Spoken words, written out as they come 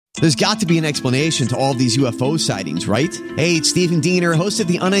There's got to be an explanation to all of these UFO sightings, right? Hey, it's Stephen Diener, host of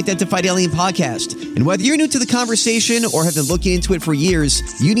the Unidentified Alien Podcast. And whether you're new to the conversation or have been looking into it for years,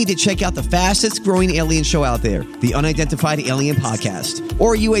 you need to check out the fastest growing alien show out there, the Unidentified Alien Podcast,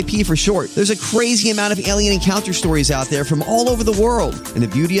 or UAP for short. There's a crazy amount of alien encounter stories out there from all over the world. And the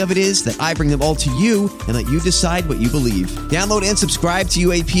beauty of it is that I bring them all to you and let you decide what you believe. Download and subscribe to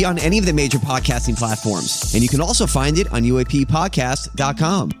UAP on any of the major podcasting platforms. And you can also find it on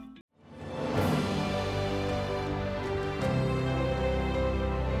UAPpodcast.com.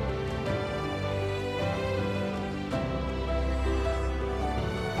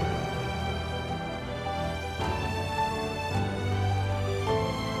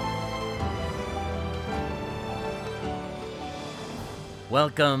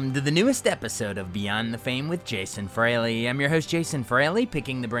 Welcome to the newest episode of Beyond the Fame with Jason Fraley. I'm your host, Jason Fraley,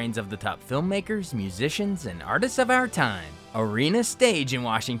 picking the brains of the top filmmakers, musicians, and artists of our time. Arena Stage in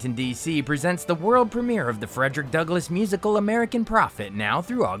Washington, D.C. presents the world premiere of the Frederick Douglass musical American Prophet, now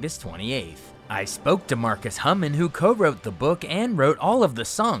through August 28th. I spoke to Marcus Hummon, who co-wrote the book and wrote all of the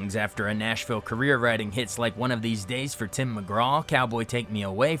songs after a Nashville career writing hits like One of These Days for Tim McGraw, Cowboy Take Me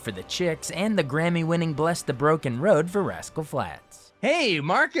Away for the Chicks, and the Grammy-winning Bless the Broken Road for Rascal Flatts. Hey,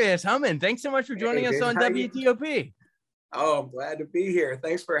 Marcus Hummon, thanks so much for joining us on WTOP. Oh, I'm glad to be here.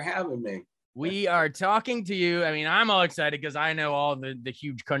 Thanks for having me. We are talking to you. I mean, I'm all excited because I know all the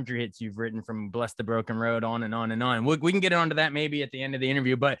huge country hits you've written, from Bless the Broken Road on and on and on. We can get onto that maybe at the end of the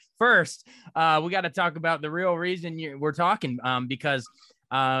interview. But first, we got to talk about the real reason we're talking, because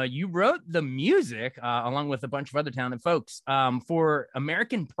you wrote the music along with a bunch of other talented folks for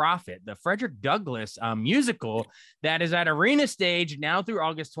American Prophet, the Frederick Douglass musical that is at Arena Stage now through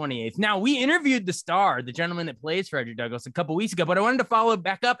August 28th. Now, we interviewed the star, the gentleman that plays Frederick Douglass, a couple weeks ago, but I wanted to follow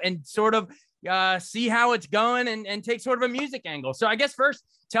back up and sort of see how it's going and take sort of a music angle. So I guess first,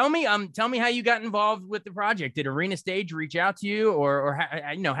 tell me how you got involved with the project. Did Arena Stage reach out to you, or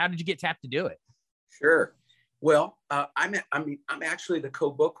how did you get tapped to do it? Sure. Well, I'm actually the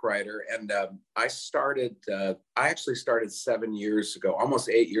co-book writer, and I actually started 7 years ago, almost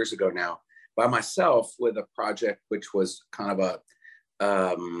 8 years ago now, by myself with a project which was kind of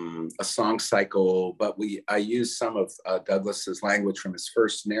a song cycle, but I used some of Douglas's language from his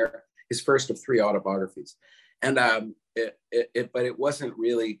first of 3 autobiographies, and but it wasn't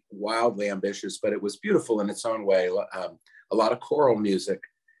really wildly ambitious, but it was beautiful in its own way. A lot of choral music,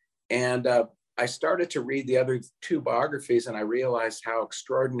 and I started to read the other 2 biographies, and I realized how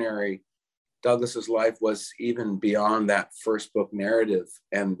extraordinary Douglas's life was, even beyond that first book narrative.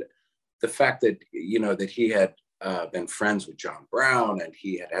 And the fact that, that he had been friends with John Brown, and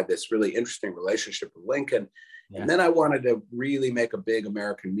he had this really interesting relationship with Lincoln. Yeah. And then I wanted to really make a big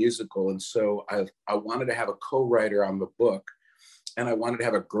American musical. And so I wanted to have a co-writer on the book, and I wanted to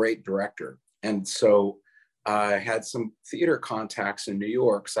have a great director. And so I had some theater contacts in New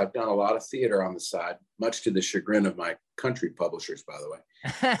York, so I've done a lot of theater on the side, much to the chagrin of my country publishers, by the way.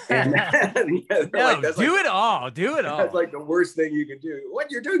 And, do it all. That's like the worst thing you can do. What,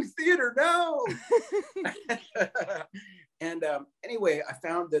 you're doing theater? No. And anyway, I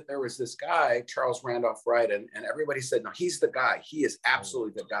found that there was this guy, Charles Randolph Wright, and everybody said, no, he's the guy. He is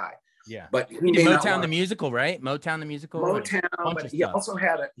absolutely the guy. Yeah, but he did Motown the musical, right? Motown the musical. But he also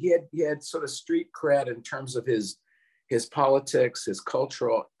had he had sort of street cred in terms of his politics, his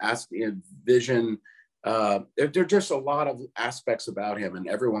cultural vision. There are just a lot of aspects about him, and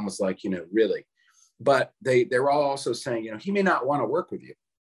everyone was like, really. But they were all also saying, he may not want to work with you.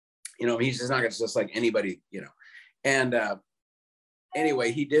 He's just not just like anybody, And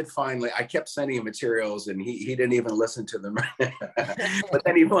anyway, he did finally. I kept sending him materials, and he didn't even listen to them. But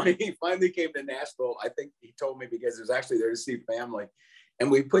then he finally came to Nashville. I think he told me because he was actually there to see family,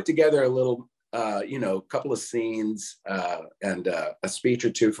 and we put together a little, couple of scenes and a speech or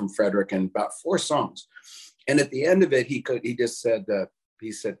 2 from Frederick, and about 4 songs. And at the end of it, he just said,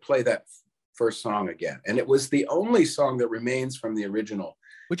 play that first song again, and it was the only song that remains from the original.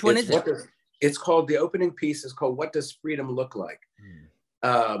 Which one is it? It's called, the opening piece is called "What Does Freedom Look Like,"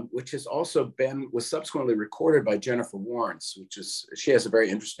 which has also was subsequently recorded by Jennifer Warnes, she has a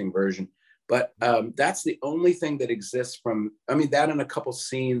very interesting version. But that's the only thing that exists from, that and a couple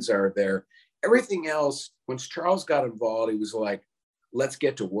scenes are there. Everything else, once Charles got involved, he was like, let's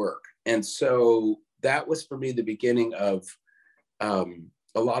get to work. And so that was for me the beginning of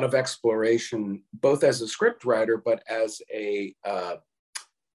a lot of exploration, both as a script writer, but as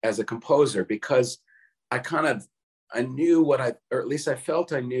a composer, because I knew or at least I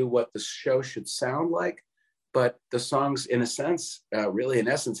felt I knew what the show should sound like, but the songs, in a sense, really in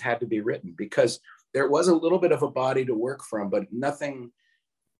essence, had to be written, because there was a little bit of a body to work from, but nothing.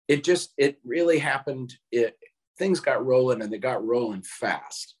 it really happened. Things got rolling, and they got rolling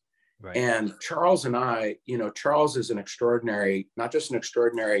fast. Right. And Charles and I, Charles is an extraordinary, not just an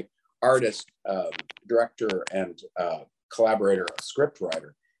extraordinary artist, director, and collaborator, a script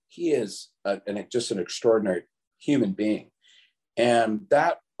writer. He is just an extraordinary human being. And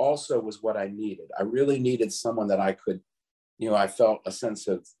that also was what I needed. I really needed someone that I could, I felt a sense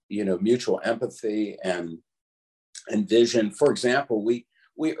of, mutual empathy and vision. For example, we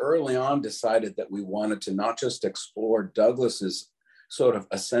early on decided that we wanted to not just explore Douglas's sort of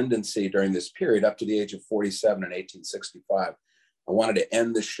ascendancy during this period up to the age of 47 in 1865. I wanted to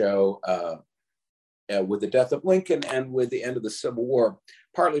end the show with the death of Lincoln and with the end of the Civil War,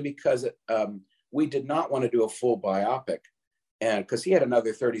 partly because we did not want to do a full biopic, and because he had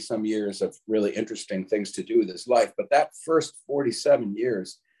another 30 some years of really interesting things to do with his life. But that first 47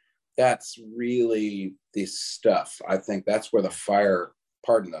 years, that's really the stuff. I think that's where the fire,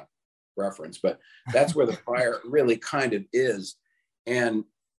 pardon the reference, but that's where the fire really kind of is. And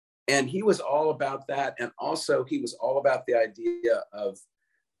he was all about that. And also he was all about the idea of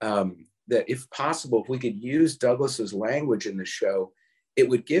that if possible, if we could use Douglas's language in the show, it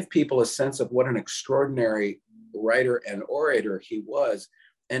would give people a sense of what an extraordinary writer and orator he was.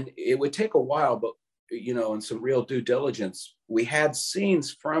 And it would take a while, but, and some real due diligence. We had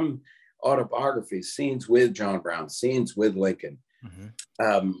scenes from autobiographies, scenes with John Brown, scenes with Lincoln.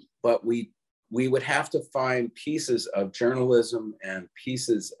 Mm-hmm. But we would have to find pieces of journalism and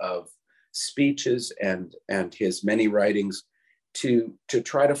pieces of speeches and his many writings to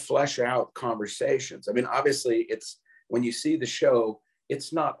try to flesh out conversations. I mean, obviously, it's when you see the show,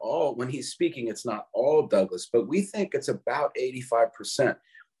 it's not all, when he's speaking, it's not all Douglas, but we think it's about 85%.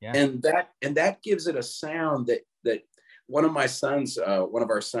 Yeah. And that gives it a sound that one of my sons, one of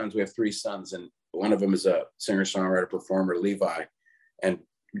our sons, we have three sons, and one of them is a singer-songwriter, performer, Levi, and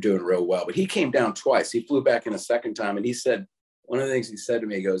doing real well. But he came down twice. He flew back in a second time, and he said, one of the things he said to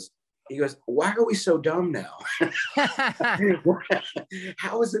me, he goes, why are we so dumb now?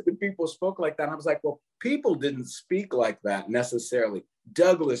 How is it that people spoke like that? And I was like, well, people didn't speak like that necessarily.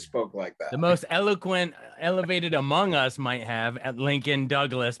 Douglas spoke like that. The most eloquent, elevated among us might have at Lincoln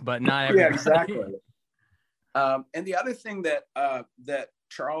Douglas, but not everybody. Yeah, exactly. And the other thing that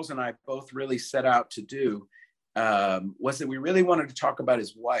Charles and I both really set out to do was that we really wanted to talk about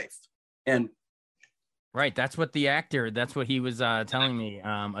his wife. And right, that's what he was telling me,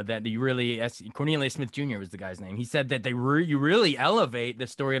 that you really, Cornelius Smith Jr. was the guy's name. He said that you really elevate the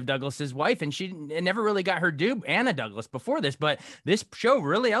story of Douglas's wife, and she never really got her due, Anna Douglas, before this, but this show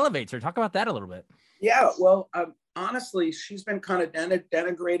really elevates her. Talk about that a little bit. Yeah, well, honestly, she's been kind of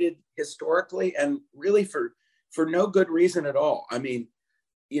denigrated historically, and really for no good reason at all. I mean,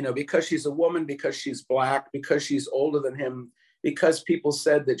 because she's a woman, because she's Black, because she's older than him, because people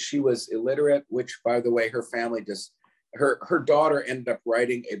said that she was illiterate, which, by the way, her family her daughter ended up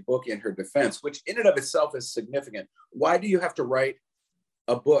writing a book in her defense, which in and of itself is significant. Why do you have to write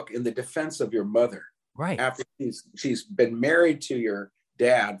a book in the defense of your mother? Right. After she's been married to your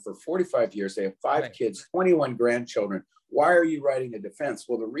dad for 45 years, they have 5 kids, 21 grandchildren. Why are you writing a defense?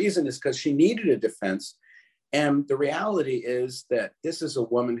 Well, the reason is because she needed a defense. And the reality is that this is a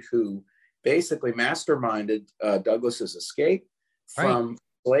woman who basically masterminded Douglas's escape from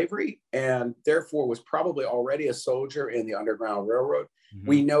slavery, and therefore was probably already a soldier in the Underground Railroad. Mm-hmm.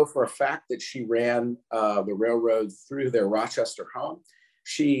 We know for a fact that she ran the railroad through their Rochester home.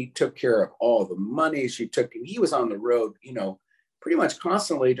 She took care of all the money. He was on the road, pretty much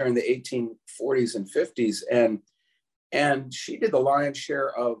constantly during the 1840s and 50s. And she did the lion's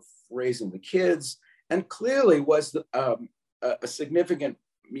share of raising the kids, and clearly was a significant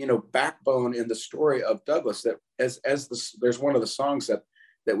backbone in the story of Douglas. That there's one of the songs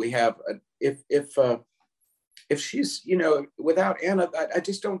that we have. If she's without Anna, I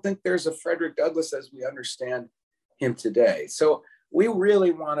just don't think there's a Frederick Douglass as we understand him today. So we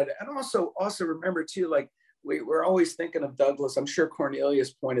really wanted to, and also remember too, like we're always thinking of Douglas. I'm sure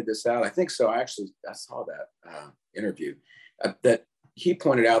Cornelius pointed this out. I think so. I saw that interview that he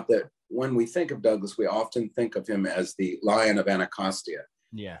pointed out that when we think of Douglas, we often think of him as the Lion of Anacostia.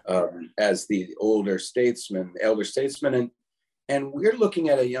 Yeah. As the elder statesman, and we're looking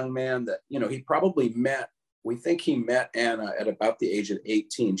at a young man that, we think he met Anna at about the age of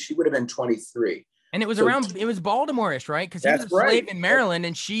 18. She would have been 23. And it was Baltimore-ish, right? Because he was a slave in Maryland,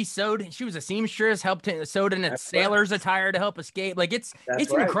 and she was a seamstress, sewed in a sailor's attire to help escape. Like it's an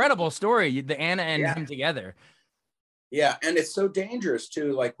incredible story, the Anna and him together. Yeah, and it's so dangerous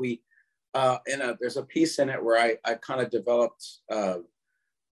too. Like there's a piece in it where I kind of developed a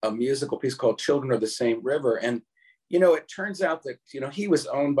musical piece called Children of the Same River. And it turns out that, he was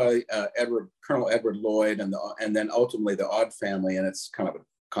owned by Colonel Edward Lloyd and then ultimately the Aud family. And it's kind of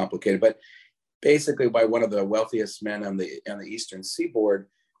complicated, but basically by one of the wealthiest men on the Eastern Seaboard.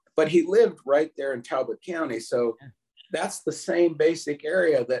 But he lived right there in Talbot County. So that's the same basic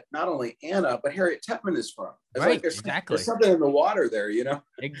area that not only Anna, but Harriet Tubman is from. It's right, like exactly. There's something in the water there,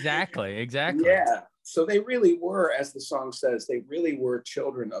 Exactly. Yeah. So they really were, as the song says, they really were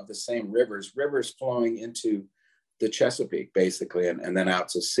children of the same rivers flowing into the Chesapeake, basically, and then out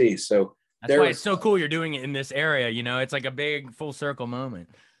to sea. So that's why it's so cool you're doing it in this area. It's like a big full circle moment.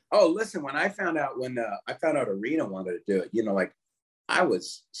 Oh, listen, when I found out Arena wanted to do it, like I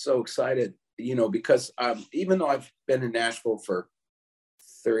was so excited, because even though I've been in Nashville for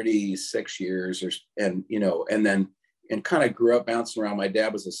 36 years and kind of grew up bouncing around. My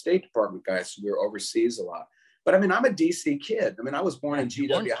dad was a State Department guy, so we were overseas a lot. But I mean, I'm a DC kid. I mean, I was born in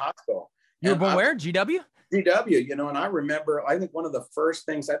GW Hospital. You were born where? GW? GW, and I remember, I think one of the first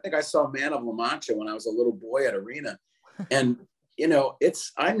things, I think I saw Man of La Mancha when I was a little boy at Arena. And,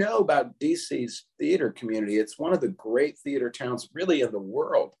 I know about DC's theater community. It's one of the great theater towns really in the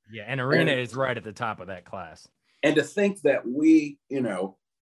world. Yeah, and Arena is right at the top of that class. And to think that we,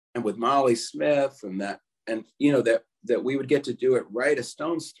 and with Molly Smith and that we would get to do it right a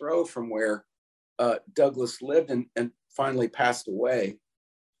stone's throw from where Douglas lived and finally passed away.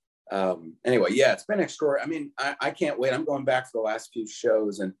 Anyway, yeah, it's been extraordinary. I mean, I can't wait. I'm going back for the last few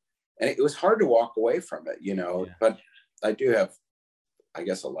shows and it was hard to walk away from it, but I do have, I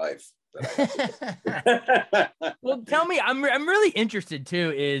guess, a life. That Well, tell me, I'm really interested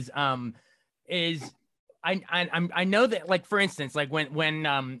too, is I know that, like, for instance, like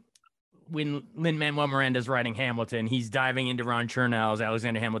when Lin-Manuel Miranda's writing Hamilton, he's diving into Ron Chernow's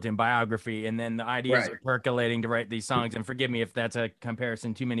Alexander Hamilton biography, and then the ideas are percolating to write these songs. And forgive me if that's a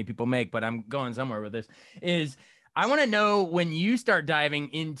comparison too many people make, but I'm going somewhere with this. I want to know, when you start diving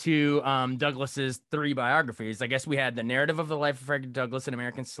into Douglas's 3 biographies. I guess we had The Narrative of the Life of Frederick Douglass, an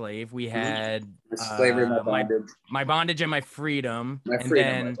American Slave. We had Slavery, My Bondage. My Bondage and My Freedom.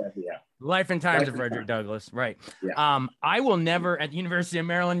 Then Life and Times of Frederick Douglass. Right. Yeah. I will never, at the University of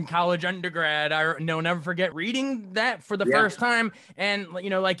Maryland College undergrad, never forget reading that for the first time. And,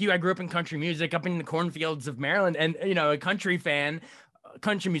 like you, I grew up in country music up in the cornfields of Maryland, and, a country fan.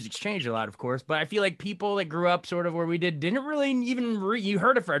 Country music's changed a lot, of course, but I feel like people that grew up sort of where we didn't really even read. You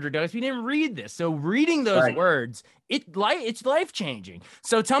heard of Frederick Douglass, we didn't read this. So reading those words, it's life-changing.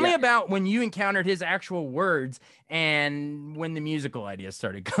 So tell me about when you encountered his actual words and when the musical ideas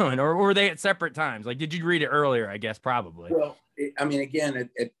started going, or were they at separate times? Like, did you read it earlier? I guess probably. Well, I mean, again,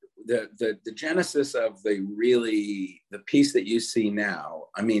 the genesis of the piece that you see now,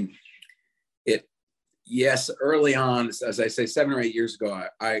 I mean, yes, early on, as I say, 7 or 8 years ago,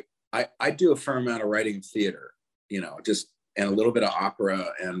 I do a fair amount of writing in theater, and a little bit of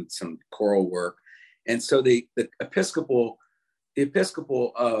opera and some choral work. And so the Episcopal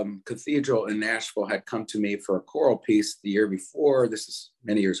Cathedral in Nashville had come to me for a choral piece the year before. This is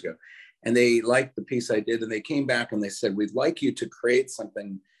many years ago. And they liked the piece I did. And they came back and they said, we'd like you to create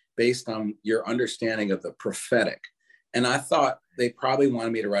something based on your understanding of the prophetic. And I thought they probably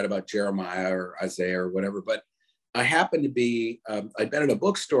wanted me to write about Jeremiah or Isaiah or whatever, but I happened to be, I'd been at a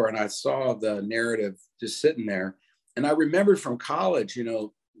bookstore and I saw the narrative just sitting there. And I remembered from college,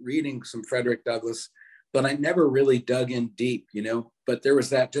 reading some Frederick Douglass, but I never really dug in deep, but there was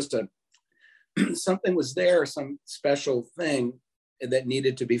that something was there, some special thing that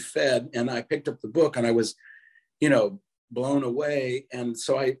needed to be fed. And I picked up the book and I was, blown away. And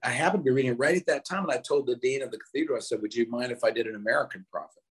so I happened to be reading it right at that time. And I told the dean of the cathedral, I said, would you mind if I did an American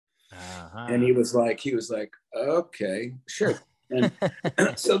prophet? And he was like, okay, sure. And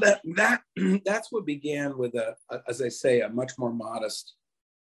so that's what began with as I say, a much more modest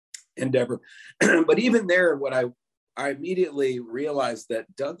endeavor. But even there, what I immediately realized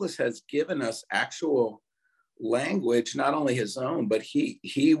that Douglas has given us actual language, not only his own, but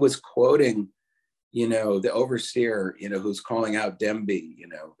he was quoting, the overseer, who's calling out Demby,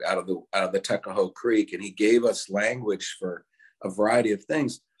 out of the Tuckahoe Creek, and he gave us language for a variety of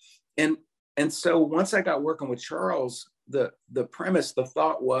things. And so once I got working with Charles, the premise, the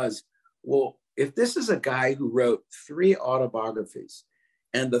thought was, well, if this is a guy who wrote 3 autobiographies,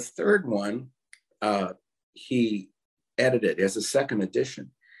 and the third one he edited as a second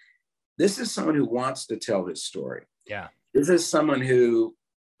edition, this is someone who wants to tell his story. Yeah, this is someone who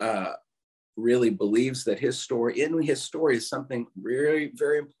really believes that his story is something very,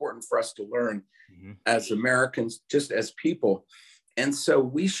 very important for us to learn as Americans, just as people. And so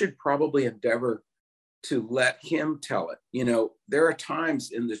we should probably endeavor to let him tell it. You know, there are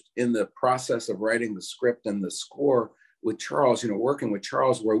times in the process of writing the script and the score with Charles, you know, working with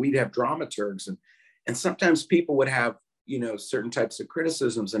Charles, where we'd have dramaturgs and sometimes people would have, you know, certain types of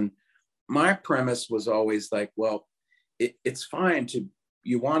criticisms. And my premise was always like, well, it's fine to,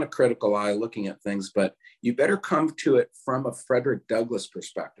 you want a critical eye looking at things, but you better come to it from a Frederick Douglass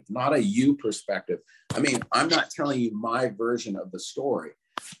perspective, not a you perspective. I mean, I'm not telling you my version of the story.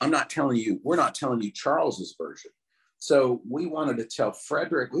 We're not telling you Charles's version. So we wanted to tell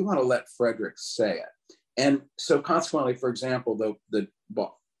Frederick, we want to let Frederick say it. And so consequently, for example, the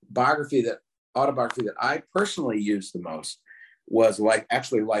autobiography that I personally used the most was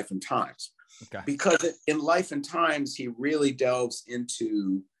actually Life and Times. Okay. Because in Life and Times, he really delves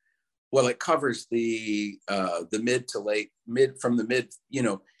into, well, it covers the mid, you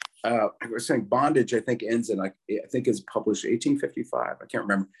know, I was saying Bondage, I think ends in I think is published 1855. I can't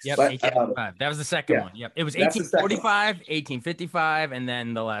remember. Yep, but, 1855. That was the second one. Yep. It was 1845, 1855, and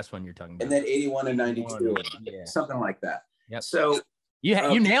then the last one you're talking about. And then 81 and 92, something like that. Yep. So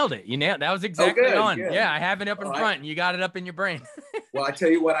you nailed it. That was exactly on. Good. Yeah, I have it up in front and you got it up in your brain. Well, I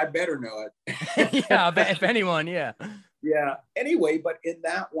tell you what, I better know it. Yeah, I bet if anyone, yeah. Yeah. Anyway, but in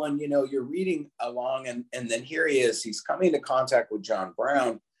that one, you know, you're reading along and then here he is. He's coming into contact with John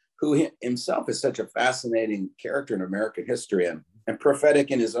Brown, who himself is such a fascinating character in American history and prophetic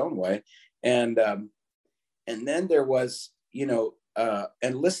in his own way. And then there was, you know,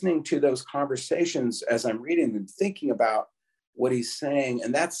 and listening to those conversations as I'm reading and thinking about what he's saying.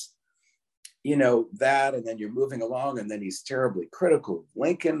 And that's, you know, that, and then you're moving along and then he's terribly critical of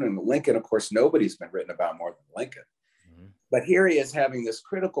Lincoln. And Lincoln, of course, nobody's been written about more than Lincoln. Mm-hmm. But here he is having this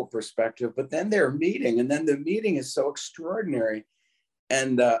critical perspective, but then they're meeting, and then the meeting is so extraordinary.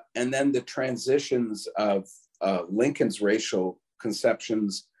 And then the transitions of Lincoln's racial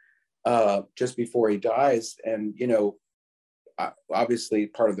conceptions just before he dies. And, you know, obviously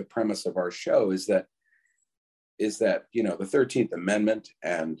part of the premise of our show is that, you know, the 13th Amendment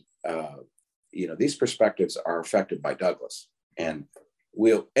and, you know, these perspectives are affected by Douglass. And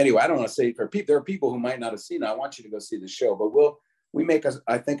anyway, I don't want to say there are people who might not have seen it. I want you to go see the show, but we make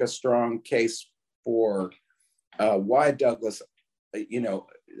I think a strong case for why Douglass, you know,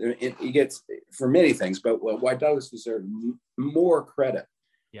 he gets for many things, but why Douglass deserved more credit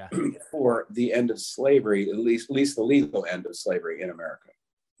for the end of slavery, at least the legal end of slavery in America.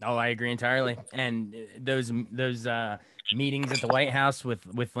 Oh, I agree entirely. And those meetings at the White House with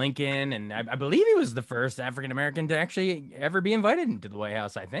Lincoln, and I believe he was the first African-American to actually ever be invited into the White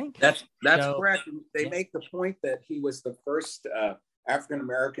House, I think. That's correct. They make the point that he was the first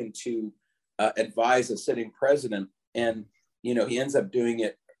African-American to advise a sitting president. And, you know, he ends up doing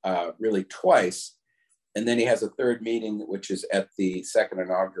it really twice. And then he has a third meeting, which is at the second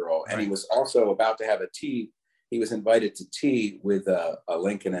inaugural. Right. And he was also about to have a tea. He was invited to tea with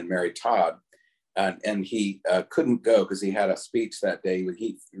Lincoln and Mary Todd. And he couldn't go because he had a speech that day.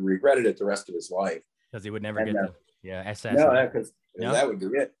 He regretted it the rest of his life. Because he would never get to because that would be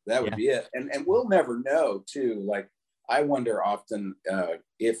it. That would be it. And we'll never know, too. Like, I wonder often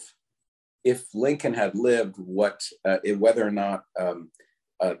if Lincoln had lived, whether or not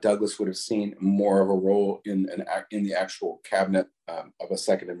Douglass would have seen more of a role in the actual cabinet of a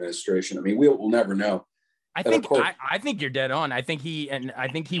second administration. I mean, we'll never know. I think you're dead on. I think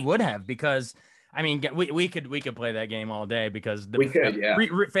he would have, because I mean, we could play that game all day, because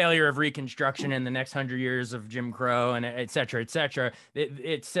the failure of Reconstruction and the next 100 years of Jim Crow and et cetera,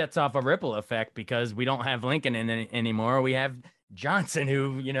 it sets off a ripple effect, because we don't have Lincoln anymore. We have Johnson,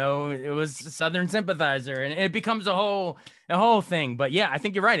 who, you know, it was a Southern sympathizer, and it becomes a whole thing. But yeah, I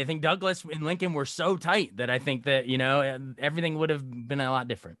think you're right. I think Douglass and Lincoln were so tight that I think that, you know, everything would have been a lot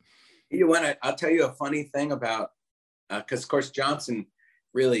different. I'll tell you a funny thing about, because of course Johnson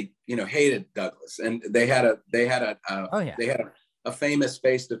really, you know, hated Douglass, and they had a famous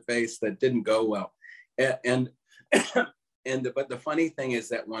face-to-face that didn't go well, but the funny thing is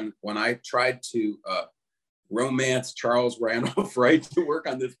that when I tried to romance Charles Randolph Wright to work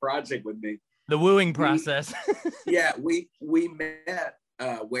on this project with me, the wooing process, we met.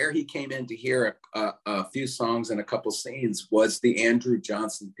 Where he came in to hear a few songs and a couple scenes was the Andrew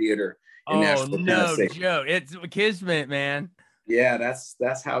Johnson Theater in Nashville, Tennessee. Joe, it's kismet, man. Yeah,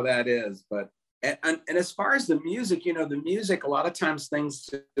 that's how that is. But and as far as the music, you know, a lot of times things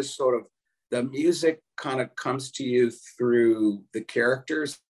just sort of, the music kind of comes to you through the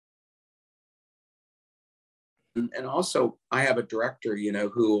characters. And also I have a director, you know,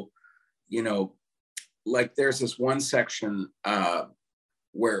 who, you know, like there's this one section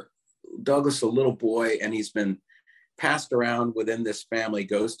where Douglas, a little boy, and he's been passed around within this family,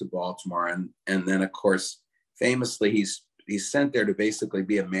 goes to Baltimore, and then of course famously he's sent there to basically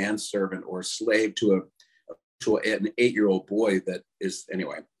be a manservant or slave to an 8-year-old boy that is,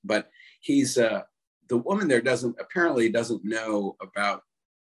 anyway. But he's the woman there doesn't know about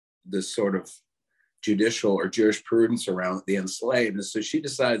this sort of judicial or jurisprudence around the enslaved, and so she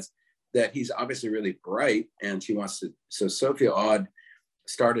decides that he's obviously really bright, and she wants to. So Sophia Aud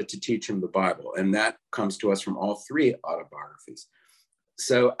started to teach him the Bible, and that comes to us from all 3 autobiographies.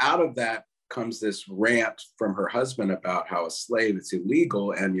 So out of that comes this rant from her husband about how a slave is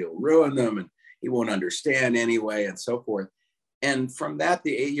illegal and you'll ruin them and he won't understand anyway, and so forth. And from that,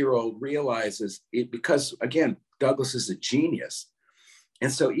 the 8-year-old realizes it, because again, Douglas is a genius.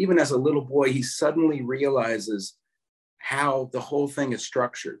 And so even as a little boy, he suddenly realizes how the whole thing is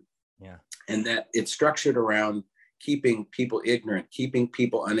structured. Yeah. And that it's structured around keeping people ignorant, keeping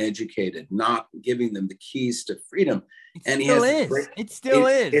people uneducated, not giving them the keys to freedom. It still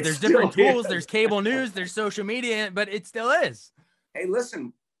is. There's different tools. There's cable news. There's social media, but it still is. Hey,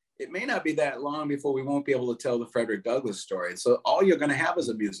 listen, it may not be that long before we won't be able to tell the Frederick Douglass story. So all you're going to have is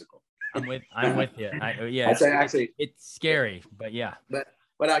a musical. I'm with you. It's scary, but yeah.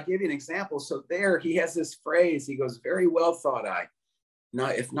 But I'll give you an example. So there he has this phrase. He goes, very well thought I. Now,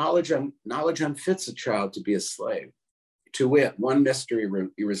 if knowledge unfits a child to be a slave, to wit, one mystery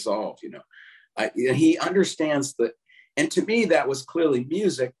resolved, and he understands that. And to me, that was clearly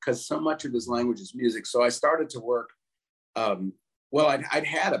music, because so much of his language is music. So I started to work. I'd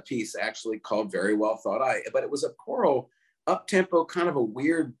had a piece actually called Very Well Thought I, but it was a choral, up-tempo, kind of a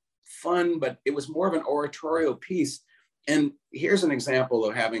weird, fun, but it was more of an oratorio piece. And here's an example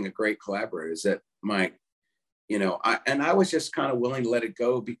of having a great collaborator, is that I was just kind of willing to let it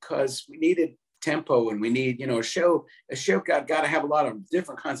go, because we needed tempo, and we need, a show got to have a lot of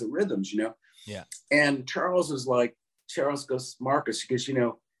different kinds of rhythms, Yeah. And Charles goes, Marcus, he goes,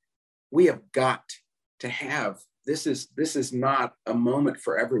 we have got to have, this is not a moment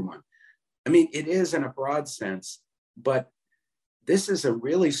for everyone. I mean, it is in a broad sense, but this is a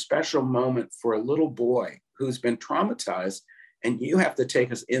really special moment for a little boy who's been traumatized, and you have to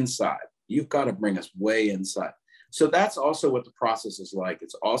take us inside. You've got to bring us way inside. So that's also what the process is like.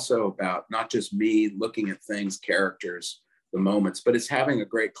 It's also about not just me looking at things, characters, the moments, but it's having a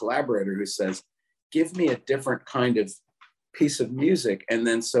great collaborator who says, give me a different kind of piece of music. And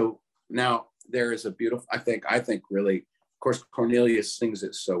then so now there is a beautiful, I think really, of course, Cornelius sings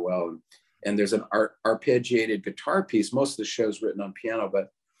it so well. And there's an arpeggiated guitar piece. Most of the show's written on piano,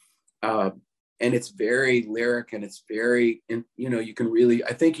 but and it's very lyric, and it's very, you can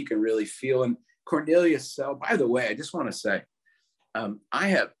really feel. And Cornelius Sell, by the way, I just want to say,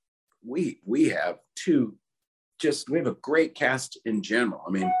 we have a great cast in general.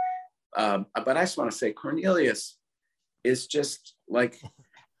 I mean, but I just want to say Cornelius is just like,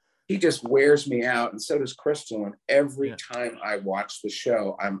 he just wears me out, and so does Crystal. And every time I watch the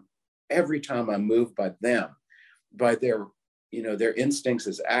show, every time I'm moved by them, by their instincts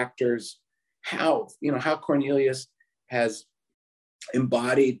as actors, how Cornelius has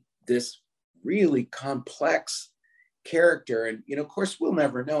embodied this really complex character. And, of course, we'll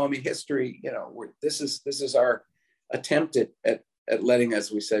never know. I mean, history, this is our attempt at letting,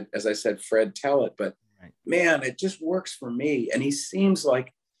 as I said, Fred tell it. But right. Man, it just works for me. And he seems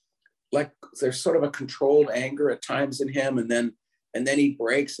like there's sort of a controlled anger at times in him. And then he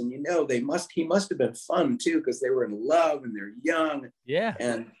breaks, and he must have been fun too, because they were in love and they're young. Yeah.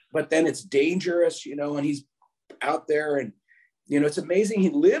 But then it's dangerous, and he's out there, and it's amazing he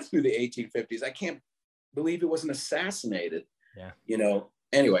lived through the 1850s. I can't believe he wasn't assassinated. Yeah.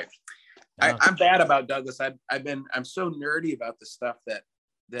 Anyway, no. I'm bad about Douglas. I'm so nerdy about the stuff that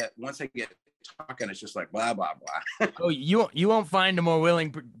once I get talking, it's just like blah blah blah. Oh, you won't find a more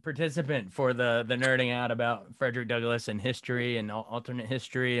willing participant for the nerding out about Frederick Douglass and history and alternate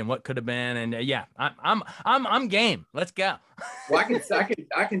history and what could have been. And I'm game. Let's go. Well, I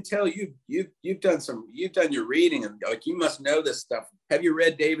can tell you've done your reading, and like, you must know this stuff. Have you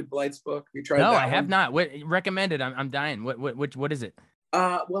read David Blight's book? Have you tried? No, I have not. What recommended? I'm dying. What is it?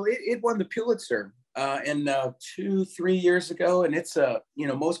 Well, it won the Pulitzer. And 2-3 years ago, and it's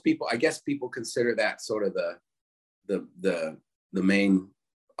most people, I guess, people consider that sort of the main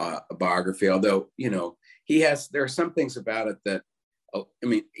biography. Although there are some things about it that,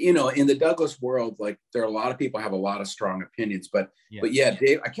 in the Douglass world, like, there are a lot of people have a lot of strong opinions, but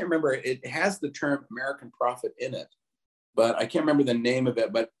Dave, I can't remember. It has the term American prophet in it, but I can't remember the name of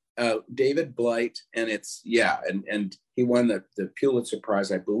it. But David Blight, and it's and he won the Pulitzer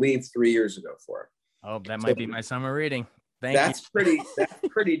Prize, I believe, 3 years ago for it. Oh, that might be my summer reading. That's pretty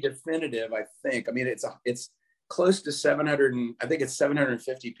definitive, I think. I mean, it's close to 700, I think it's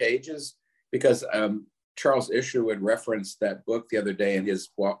 750 pages, because Charles Isherwood referenced that book the other day in his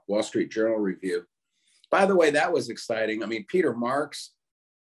Wall Street Journal review. By the way, that was exciting. I mean, Peter Marks,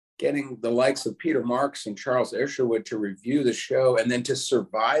 getting the likes of Peter Marks and Charles Isherwood to review the show and then to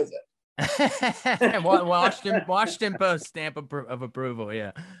survive it. watched him post stamp of approval.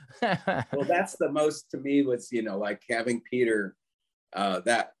 Yeah. Well, that's the most, to me, was, you know, like having Peter,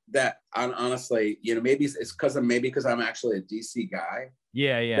 honestly, you know, maybe it's because I'm actually a DC guy.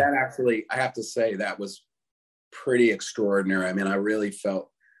 Yeah. That actually, I have to say, that was pretty extraordinary. I mean, I really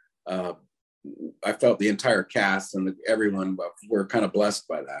felt, I felt the entire cast and everyone were kind of blessed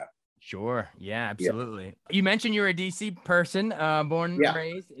by that. Sure. Yeah, absolutely. Yeah. You mentioned you're a DC person, born and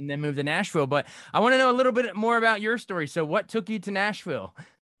raised, and then moved to Nashville, but I want to know a little bit more about your story. So what took you to Nashville?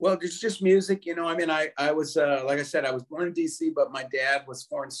 Well, it's just music. You know, I mean, I was, like I said, I was born in DC, but my dad was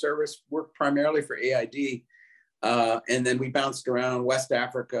foreign service, worked primarily for AID. And then we bounced around West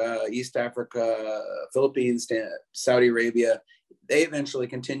Africa, East Africa, Philippines, Saudi Arabia. They eventually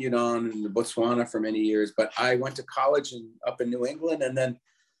continued on in Botswana for many years, but I went to college up in New England. And then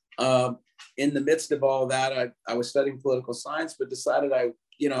in the midst of all that, I was studying political science, but decided I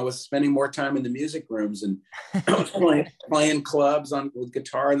was spending more time in the music rooms and playing clubs with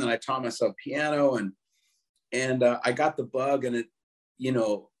guitar. And then I taught myself piano, and I got the bug, and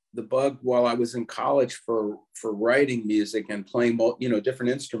the bug while I was in college for writing music and playing,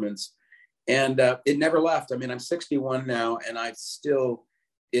 different instruments. And it never left. I mean, I'm 61 now, and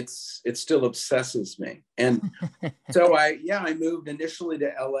it still obsesses me. And so I moved initially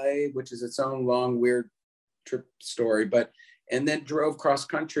to LA, which is its own long, weird trip story, and then drove cross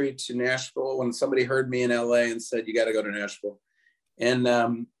country to Nashville when somebody heard me in LA and said, you got to go to Nashville. And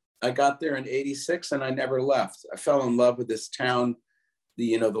I got there in 86 and I never left. I fell in love with this town,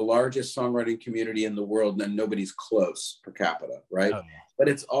 the largest songwriting community in the world, and nobody's close per capita, right? Oh, yeah. But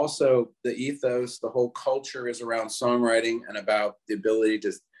it's also the ethos, the whole culture is around songwriting and about the ability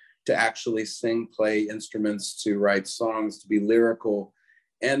to actually sing, play instruments, to write songs, to be lyrical.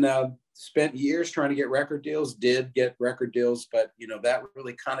 And spent years trying to get record deals, did get record deals, but that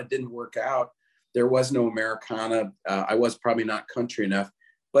really kind of didn't work out. There was no Americana. I was probably not country enough.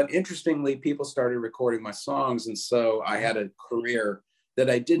 But interestingly, people started recording my songs. And so I had a career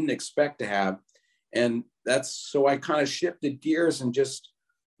that I didn't expect to have. And so I kind of shifted gears and just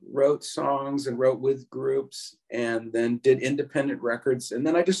wrote songs and wrote with groups, and then did independent records. And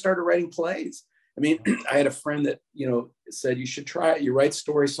then I just started writing plays. I mean, I had a friend that, said, you should try it. You write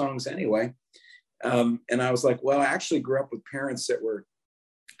story songs anyway. And I was like, well, I actually grew up with parents that were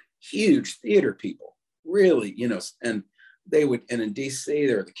huge theater people, really, and they would, and in DC,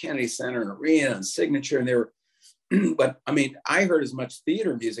 there were the Kennedy Center and Arena and Signature, and they were, but I mean, I heard as much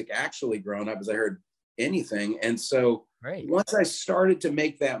theater music actually growing up as I heard anything. And so once I started to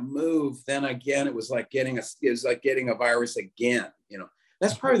make that move, then again, it was like getting a virus again,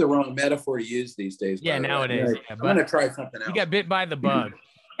 That's probably the wrong metaphor to use these days. Yeah, nowadays. Right? Yeah, I'm going to try something else. You got bit by the bug.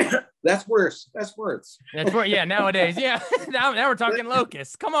 That's worse. That's worse. Yeah, nowadays. Yeah. now we're talking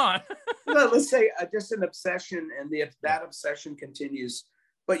locusts. Come on. Let's say just an obsession, and that obsession continues.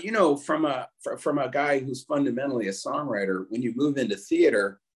 But, from a guy who's fundamentally a songwriter, when you move into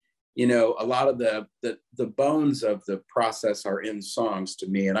theater, a lot of the bones of the process are in songs to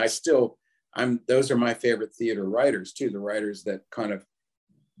me. And those are my favorite theater writers too. The writers that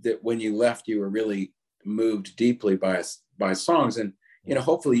that when you left, you were really moved deeply by songs. And,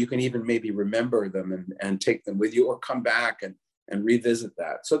 hopefully you can even maybe remember them and take them with you, or come back and revisit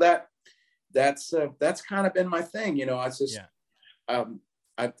that. So that's kind of been my thing. It's just,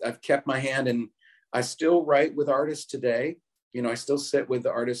 I've kept my hand, and I still write with artists today. I still sit with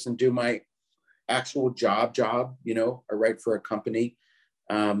the artists and do my actual job. I write for a company.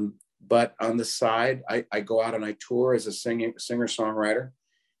 But on the side, I go out and I tour as a singer-songwriter,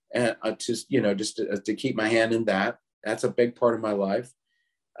 and just to keep my hand in that. That's a big part of my life.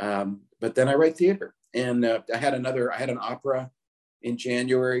 But then I write theater, and I had an opera in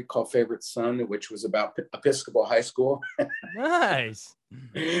January called Favorite Son, which was about Episcopal High School. Nice.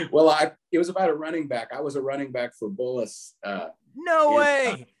 Well, it was about a running back. I was a running back for Bullis. No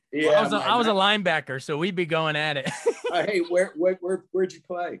way. Yeah, well, I was a linebacker, so we'd be going at it. Hey, where'd you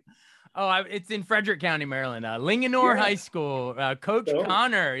play? Oh, it's in Frederick County, Maryland. Linganore High School. Coach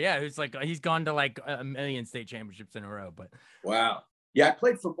Connor, who's he's gone to like a million state championships in a row. But wow, yeah, I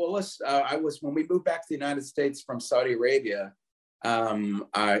played for Bullis. When we moved back to the United States from Saudi Arabia.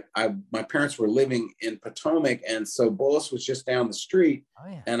 My parents were living in Potomac, and so Bullis was just down the street. Oh,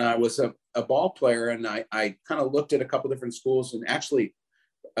 yeah. And I was a ball player, and I kind of looked at a couple different schools, and actually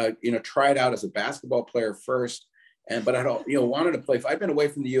tried out as a basketball player first, but I don't, wanted to play. I've been away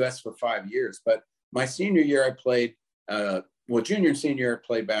from the U.S. for 5 years, but my senior year I played. Junior and senior year I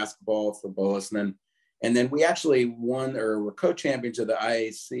played basketball for Bullis, and then we actually won or were co-champions of the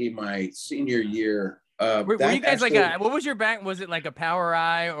IAC my senior year. Were you guys actually, what was your back? Was it like a power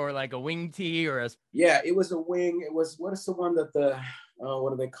eye or like a wing tee or a? Yeah, it was a wing. It was, what is the one that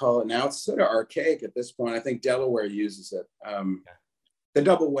what do they call it now? It's sort of archaic at this point. I think Delaware uses it. The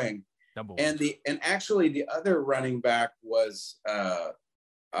double wing. And actually the other running back was, I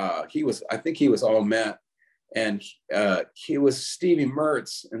think he was all Met. And he was Stevie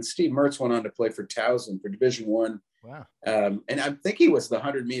Mertz, and Steve Mertz went on to play for Towson for Division I. Wow. And I think he was the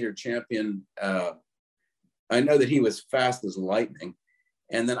 100-meter champion. I know that he was fast as lightning.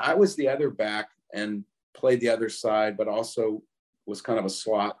 And then I was the other back and played the other side, but also was kind of a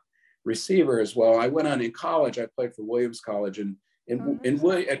slot receiver as well. I went on in college. I played for Williams College, and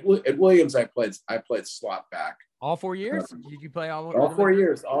at Williams I played slot back. All 4 years? Did you play all 4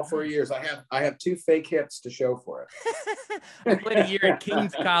 years? All 4 years. I have 2 fake hips to show for it. I played a year at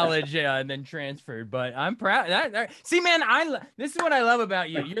King's College and then transferred, but I'm proud. See, man, this is what I love about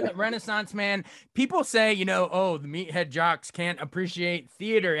you. You're the Renaissance man. People say, the meathead jocks can't appreciate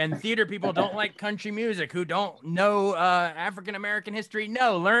theater, and theater people don't like country music, who don't know African American history.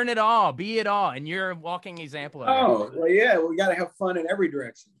 No, learn it all, be it all, and you're a walking example of it. Oh, well, yeah, we got to have fun in every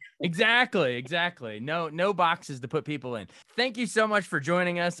direction. Exactly. No boxes to put people in. Thank you so much for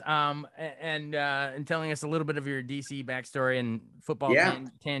joining us, and telling us a little bit of your DC backstory and football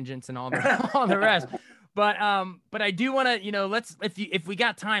tangents and all the rest. But I do want to, let's, if we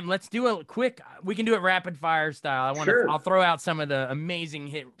got time, let's do a quick. We can do it rapid fire style. I'll throw out some of the amazing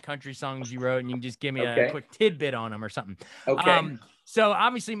hit country songs you wrote, and you can just give me a quick tidbit on them or something. Okay. So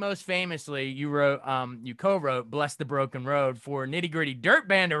obviously, most famously, you co-wrote "Bless the Broken Road" for Nitty Gritty Dirt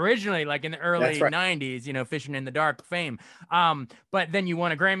Band originally, like in the early '90s. Fishing in the Dark fame. But then you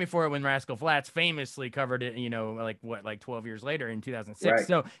won a Grammy for it when Rascal Flatts famously covered it. 12 years later in 2006. Right.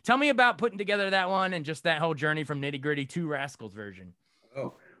 So tell me about putting together that one and just that whole journey from Nitty Gritty to Rascal's version.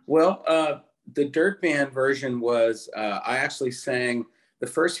 Oh well, the Dirt Band version was I actually sang. The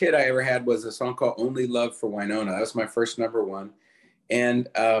first hit I ever had was a song called "Only Love for Winona." That was my first #1. And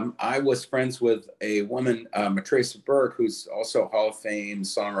I was friends with a woman, Matrace Burke, who's also a Hall of Fame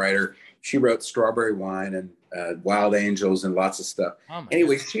songwriter. She wrote "Strawberry Wine" and "Wild Angels" and lots of stuff.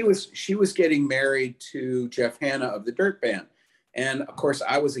 Anyway, she was getting married to Jeff Hanna of the Dirt Band. And of course,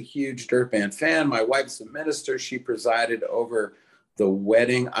 I was a huge Dirt Band fan. My wife's a minister. She presided over the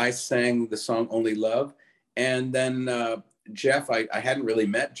wedding. I sang the song "Only Love." And then Jeff, I hadn't really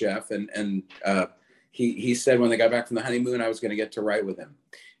met Jeff. And he said when they got back from the honeymoon, I was going to get to write with him.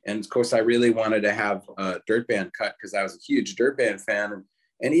 And of course, I really wanted to have a Dirt Band cut because I was a huge Dirt Band fan.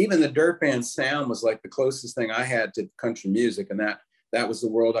 And even the Dirt Band sound was like the closest thing I had to country music. And that was the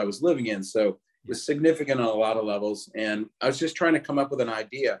world I was living in. So it was significant on a lot of levels. And I was just trying to come up with an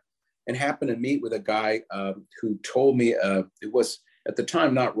idea and happened to meet with a guy who told me it was at the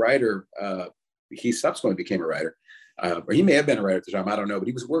time not writer. He subsequently became a writer. Or he may have been a writer at the time, I don't know, but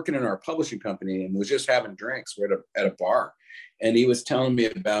he was working in our publishing company and was just having drinks. We're at a bar, and he was telling me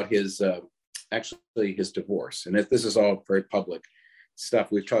about his divorce. And this is all very public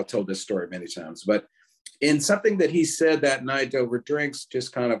stuff. We've told this story many times, but in something that he said that night over drinks,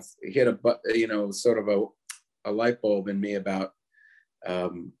 just kind of hit sort of a light bulb in me about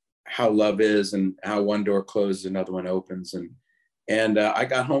how love is and how one door closes, another one opens. And I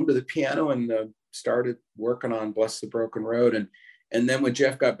got home to the piano and started working on "Bless the Broken Road." And then when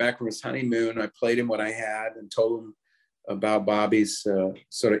Jeff got back from his honeymoon, I played him what I had and told him about Bobby's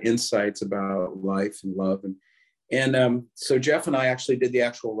sort of insights about life and love. And so Jeff and I actually did the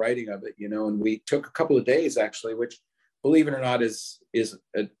actual writing of it, and we took a couple of days actually, which, believe it or not, is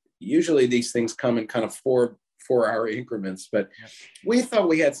usually these things come in kind of 4-hour increments, but we thought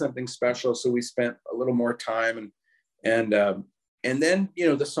we had something special. So we spent a little more time and then,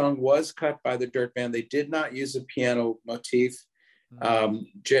 the song was cut by the Dirt Band. They did not use a piano motif.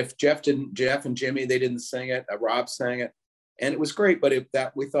 Jeff and Jimmy, they didn't sing it. Rob sang it, and it was great. But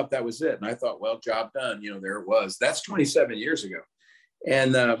we thought that was it, and I thought, well, job done. There it was. That's 27 years ago,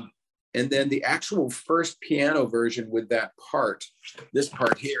 and then the actual first piano version with that part, this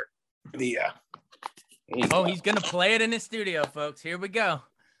part here, he's gonna play it in his studio, folks. Here we go.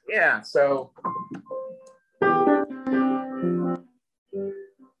 Yeah. So.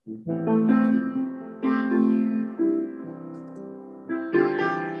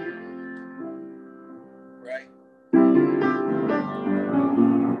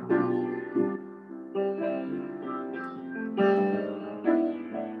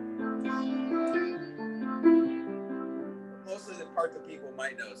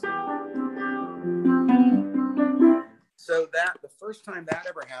 might know. So that the first time that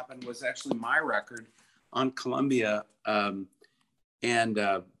ever happened was actually my record on Columbia, and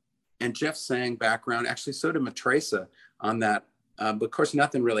Jeff sang background. Actually, so did Matresa on that. But of course,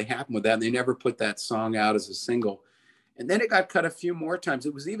 nothing really happened with that. And they never put that song out as a single. And then it got cut a few more times.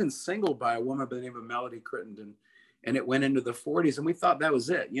 It was even singled by a woman by the name of Melody Crittenden, and it went into the 40s. And we thought that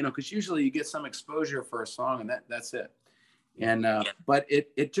was it, because usually you get some exposure for a song, and that's it. And but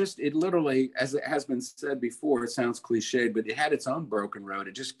it literally, as it has been said before, it sounds cliched, but it had its own broken road.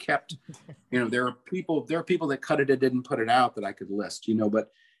 It just kept, there are people that cut it and didn't put it out that I could list,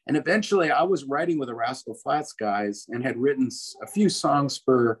 and eventually I was writing with the Rascal Flatts guys and had written a few songs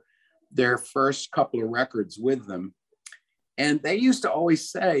for their first couple of records with them. And they used to always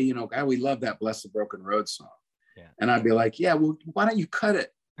say, God, we love that Bless the Broken Road song. Yeah. And I'd be like, yeah, well, why don't you cut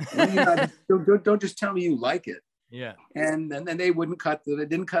it? Don't just tell me you like it. Yeah. And then they wouldn't cut it. They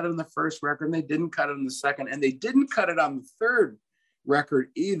didn't cut it on the first record, and they didn't cut it on the second, and they didn't cut it on the third record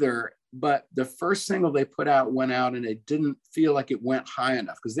either. But the first single they put out went out, and it didn't feel like it went high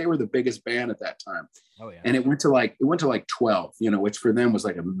enough because they were the biggest band at that time. Oh yeah. And it went to like 12, which for them was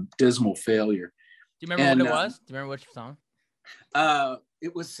like a dismal failure. Do you remember what it was? Do you remember which song?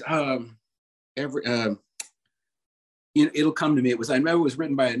 It was It'll Come to Me. I remember it was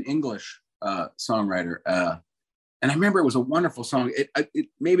written by an English songwriter. And I remember it was a wonderful song.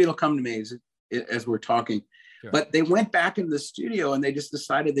 Maybe It'll Come to Me as we're talking. Sure. But they went back into the studio and they just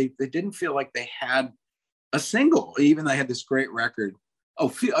decided they didn't feel like they had a single, even though they had this great record.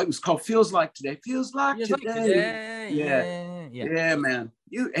 It was called Feels Like Today. Feels Like Today. Yeah, man.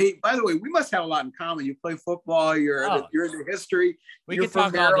 Hey, by the way, we must have a lot in common. You play football. You're into history. We can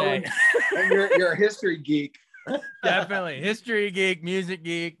talk all day. And you're a history geek. Definitely. History geek, music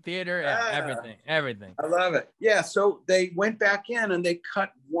geek, theater, everything. I love it. Yeah. So they went back in and they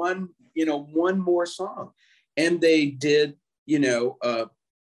cut one more song, and they did,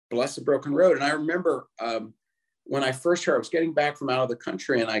 Bless the Broken Road. And I remember when I first heard, I was getting back from out of the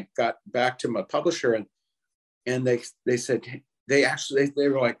country, and I got back to my publisher, and they said, they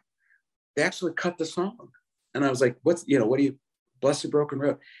were like, they actually cut the song. And I was like, what do you, Bless the Broken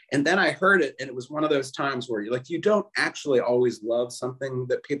Road? And then I heard it, and it was one of those times where you don't actually always love something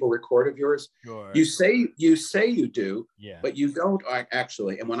that people record of yours. Sure. You say you do, yeah, but you don't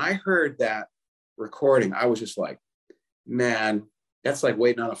actually. And when I heard that recording, I was just like, man, that's like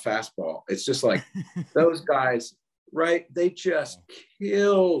waiting on a fastball. It's just like those guys, right? They just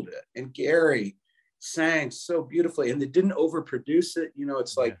killed it. And Gary sang so beautifully, and they didn't overproduce it.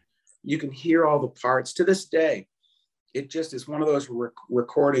 It's like you can hear all the parts to this day. It just is one of those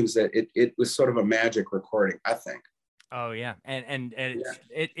recordings that it was sort of a magic recording, I think. Oh yeah. And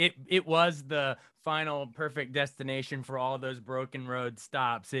it was the final perfect destination for all those broken road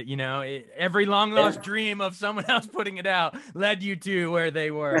stops. Every long lost dream of someone else putting it out led you to where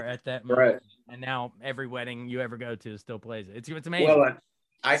they were at that moment. Right. And now every wedding you ever go to still plays it. It's amazing. Well,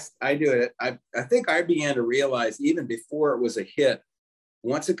 I do it. I think I began to realize even before it was a hit,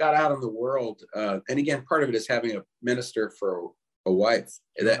 once it got out in the world, and again, part of it is having a minister for a wife.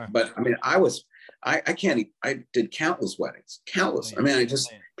 Sure. But I mean, I did countless weddings, countless. I mean,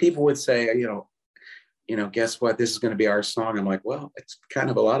 people would say, guess what? This is going to be our song. I'm like, well, it's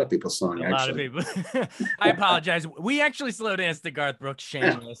kind of a lot of people's song. A lot of people. I apologize. We actually slow danced to Garth Brooks.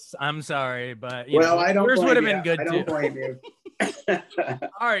 Shameless. I'm sorry, but I don't. Yours would have been good too. I don't blame you.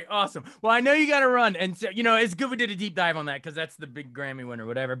 All right, awesome. Well, I know you got to run, and so, it's good we did a deep dive on that because that's the big Grammy winner,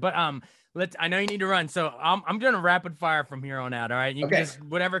 whatever. But I know you need to run, so I'm gonna rapid fire from here on out. All right, you can just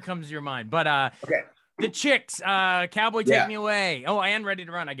whatever comes to your mind. But the Chicks, Cowboy, Take Me Away. Oh, and Ready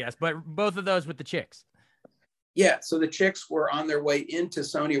to Run, I guess. But both of those with the Chicks. Yeah, so the Chicks were on their way into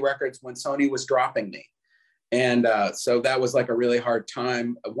Sony Records when Sony was dropping me. And so that was like a really hard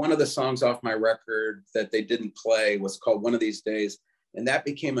time. One of the songs off my record that they didn't play was called One of These Days. And that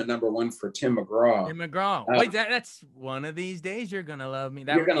became a #1 for Tim McGraw. Tim McGraw. Wait, that's One of These Days You're Gonna Love Me.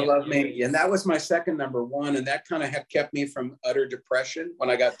 You're Gonna Love Me. And that was my second #1. And that kind of kept me from utter depression when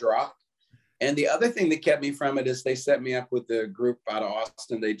I got dropped. And the other thing that kept me from it is they set me up with the group out of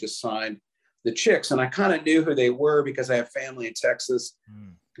Austin. They just signed the Chicks. And I kind of knew who they were because I have family in Texas.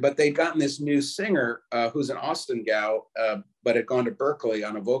 But they'd gotten this new singer who's an Austin gal, but had gone to Berkeley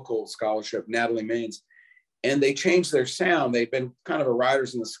on a vocal scholarship, Natalie Maines. And they changed their sound. They'd been kind of a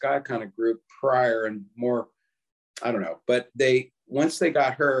Riders in the Sky kind of group prior and more, I don't know. But once they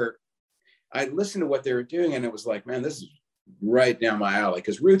got her, I listened to what they were doing and it was like, man, this is right down my alley.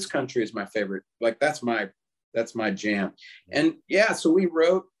 Because roots country is my favorite. Like that's my That's my jam. And yeah, so we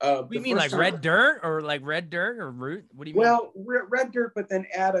wrote. What do you mean, like Red Dirt or Root? What do you mean? Well, Red Dirt, but then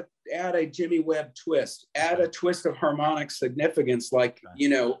add a Jimmy Webb twist, add a twist of harmonic significance. Like, you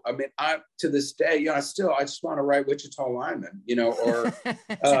know, I mean, to this day, you know, I just want to write Wichita Lineman, you know, or is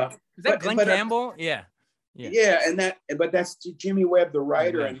that Glenn Campbell? Yeah. But that's Jimmy Webb, the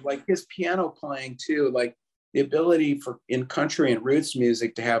writer, and like his piano playing too, like the ability in country and roots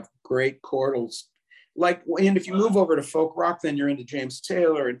music to have great chordals. Like, and if you move over to folk rock, then you're into James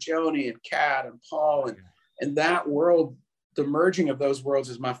Taylor and Joni and Cat and Paul, and that world, the merging of those worlds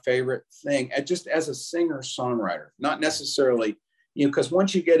is my favorite thing. And just as a singer songwriter, not necessarily, you know, because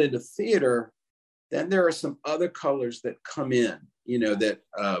once you get into theater, then there are some other colors that come in, you know, that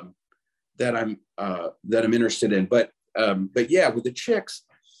I'm interested in. But yeah, with the Chicks,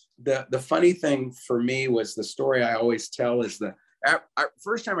 the funny thing for me was the story I always tell is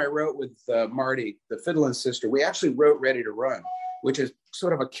first time I wrote with Marty, the fiddling sister, we actually wrote Ready to Run, which is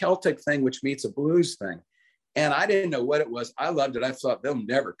sort of a Celtic thing, which meets a blues thing. And I didn't know what it was. I loved it. I thought they'll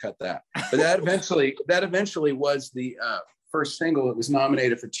never cut that. But that eventually was the first single. It was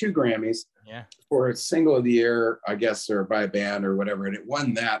nominated for 2 Grammys for a single of the year, I guess, or by a band or whatever. And it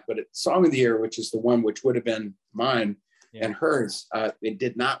won that. But Song of the Year, which is the one which would have been mine and hers, it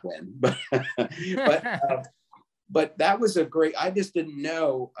did not win. But that was a great, I just didn't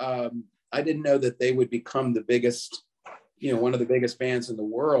know. I didn't know that they would become the biggest, you know, one of the biggest bands in the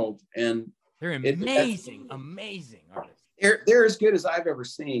world. And they're amazing artists. They're as good as I've ever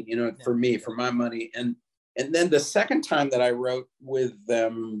seen, you know, for me, for my money. And then the second time that I wrote with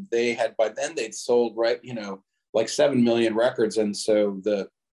them, by then they'd sold, you know, like 7 million records. And so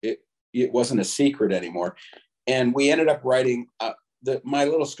it wasn't a secret anymore. And we ended up writing my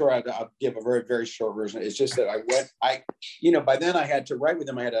little story. I'll give a very, very short version. It's just that by then I had to write with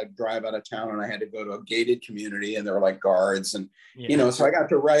them. I had to drive out of town and I had to go to a gated community and there were like guards and, you know, so I got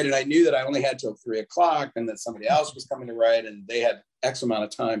to write and I knew that I only had till 3:00 and that somebody else was coming to write and they had X amount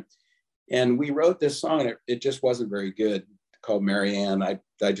of time. And we wrote this song and it just wasn't very good, called Marianne. I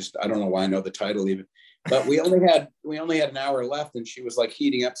don't know why I know the title even, but we only had an hour left and she was like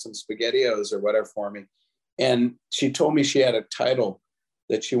heating up some SpaghettiOs or whatever for me. And she told me she had a title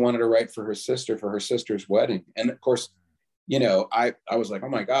that she wanted to write for her sister's wedding. And of course, you know, I was like, oh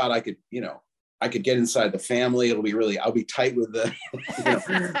my God, I could get inside the family. I'll be tight with the,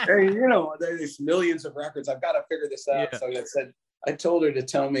 you know, there's millions of records. I've got to figure this out. Yeah. So I told her to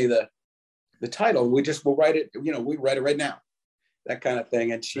tell me the title. We'll write it, you know, we write it right now, that kind of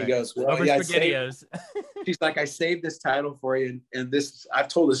thing. And she goes, well, over SpaghettiOs. She's like, I saved this title for you. And this, I've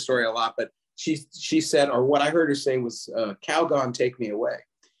told this story a lot, but she said, or what I heard her say was, Calgon, Take Me Away.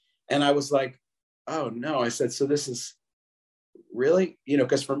 And I was like, oh no. I said, so this is really, you know,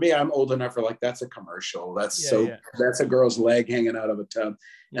 because for me, I'm old enough for like, that's a commercial. That's that's a girl's leg hanging out of a tub.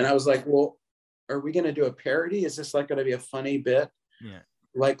 Yeah. And I was like, well, are we going to do a parody? Is this like going to be a funny bit? Yeah.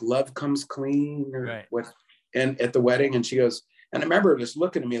 Like Love Comes Clean or what? And at the wedding. And she goes, and I remember just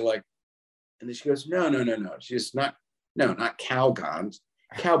looking at me like, and then she goes, no. She's not Calgon,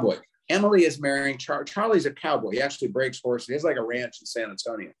 cowboy. Emily is marrying Charlie's a cowboy. He actually breaks horses. He has like a ranch in San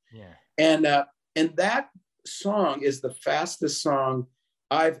Antonio. Yeah. And that song is the fastest song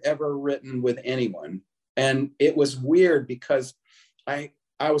I've ever written with anyone. And it was weird because I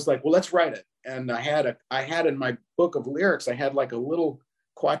was like, well, let's write it. And I had in my book of lyrics, I had like a little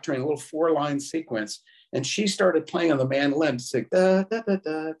quatrain, a little 4-line sequence. And she started playing on the mandolin to sing da da da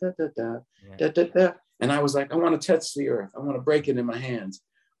da da da da da da da. And I was like, I want to touch the earth. I want to break it in my hands.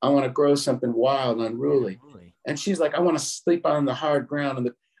 I want to grow something wild and unruly. And she's like, I want to sleep on the hard ground.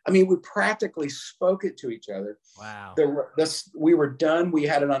 And we practically spoke it to each other. Wow. We were done. We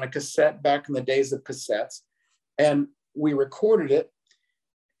had it on a cassette back in the days of cassettes. And we recorded it.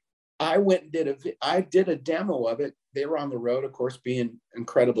 I did a demo of it. They were on the road, of course, being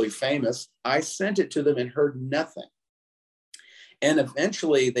incredibly famous. I sent it to them and heard nothing. And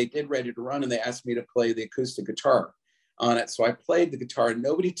eventually they did Ready to Run and they asked me to play the acoustic guitar on it. So I played the guitar and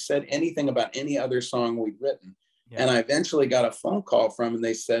nobody said anything about any other song we'd written. Yeah. And I eventually got a phone call from, and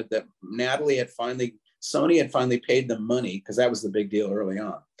they said that Sony had finally paid them money, because that was the big deal early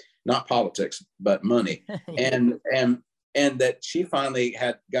on, not politics, but money. and that she finally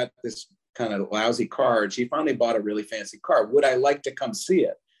had got this kind of lousy car. And she finally bought a really fancy car. Would I like to come see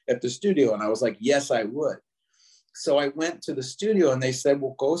it at the studio? And I was like, yes, I would. So I went to the studio and they said,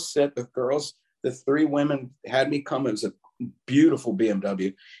 well, go sit with girls. The 3 women had me come. It was a beautiful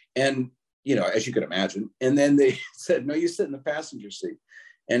BMW. And, you know, as you could imagine. And then they said, no, you sit in the passenger seat.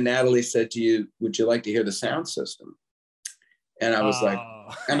 And Natalie said to you, would you like to hear the sound system? And I was like,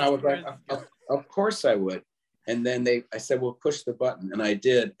 of course I would. And then I said, well, push the button. And I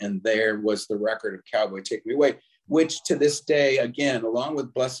did. And there was the record of Cowboy Take Me Away, which to this day, again, along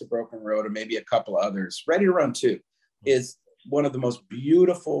with Bless the Broken Road and maybe a couple others, Ready to Run 2 is one of the most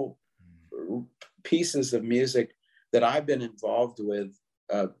beautiful pieces of music that I've been involved with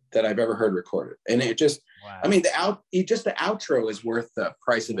that I've ever heard recorded. And it just, wow. I mean, just the outro is worth the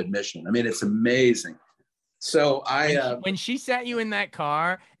price of admission. I mean, it's amazing. So when she sat you in that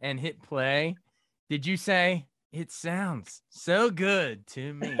car and hit play, did you say, it sounds so good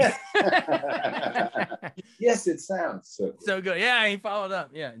to me? Yes, it sounds so good. Yeah, he followed up.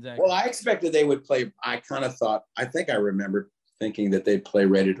 Yeah, exactly. Well, I expected they would play. I think I remember thinking that they'd play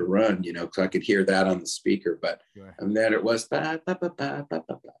Ready to Run, because I could hear that on the speaker. But sure. And then it was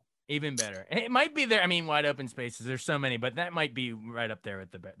even better. It might be there. I mean, Wide Open Spaces. There's so many, but that might be right up there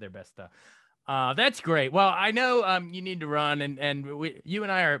with their best stuff. That's great. Well, I know you need to run, and you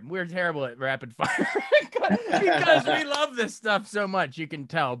and I we're terrible at rapid fire because we love this stuff so much. You can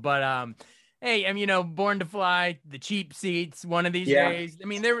tell, but hey, Born to Fly, The Cheap Seats, one of these days. I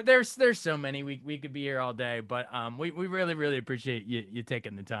mean, there's so many. We could be here all day, but we really really appreciate you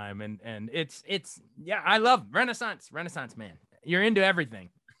taking the time, and it's I love Renaissance man. You're into everything.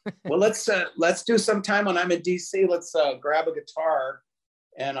 Well, let's do some time when I'm in DC. Let's grab a guitar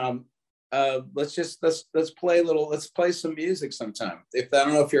and let's play some music sometime. I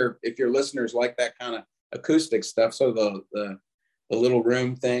don't know if your listeners like that kind of acoustic stuff. So the little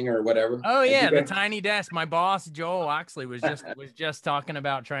room thing or whatever. Oh yeah, the tiny desk. My boss Joel Oxley was just talking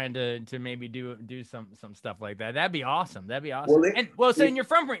about trying to maybe do some stuff like that. That'd be awesome. So you're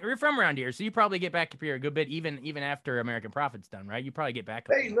from around here, so you probably get back up here a good bit, even after American Prophet's done, right? You probably get back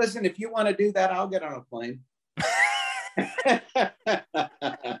up. Hey, listen, if you want to do that, I'll get on a plane.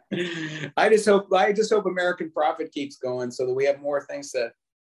 I just hope American Prophet keeps going so that we have more things that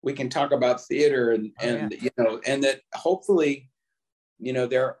we can talk about theater and that hopefully, I know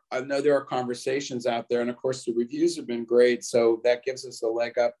there are conversations out there, and of course the reviews have been great, so that gives us a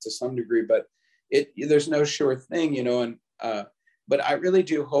leg up to some degree, but there's no sure thing, but I really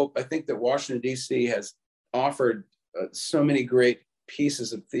do hope. I think that Washington DC has offered so many great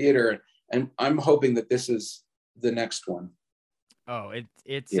pieces of theater, and I'm hoping that this is the next one. Oh,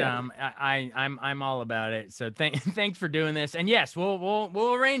 I'm all about it. So thanks for doing this. And yes,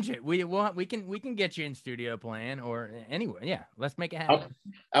 we'll arrange it. We can get you in studio playing or anywhere. Yeah, let's make it happen.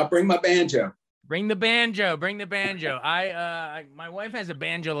 I'll bring my banjo. Bring the banjo. My wife has a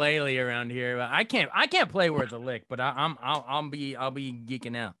banjo-lele around here. I can't play worth a lick, but I'll be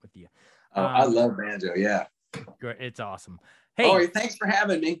geeking out with you. I love banjo. Yeah. Great. It's awesome. Hey, thanks for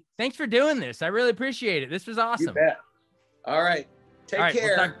having me. Thanks for doing this. I really appreciate it. This was awesome. You bet. All right. Take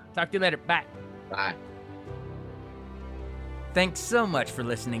care. We'll talk to you later. Bye. Bye. Thanks so much for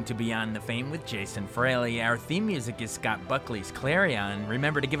listening to Beyond the Fame with Jason Fraley. Our theme music is Scott Buckley's Clarion.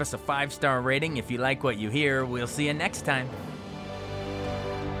 Remember to give us a 5-star rating if you like what you hear. We'll see you next time.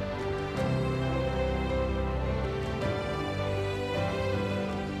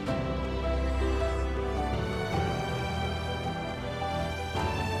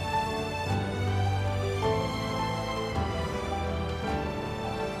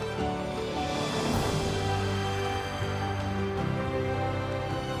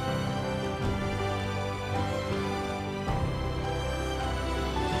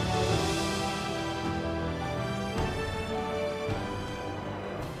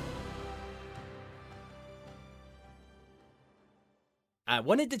 I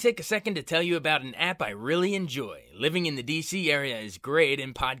wanted to take a second to tell you about an app I really enjoy. Living in the DC area is great,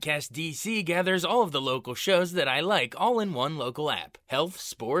 and Podcast DC gathers all of the local shows that I like all in one local app. Health,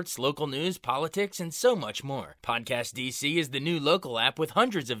 sports, local news, politics, and so much more. Podcast DC is the new local app with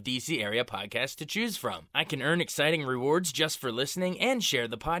hundreds of DC area podcasts to choose from. I can earn exciting rewards just for listening and share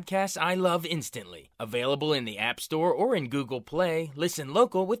the podcasts I love instantly. Available in the App Store or in Google Play, listen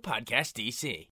local with Podcast DC.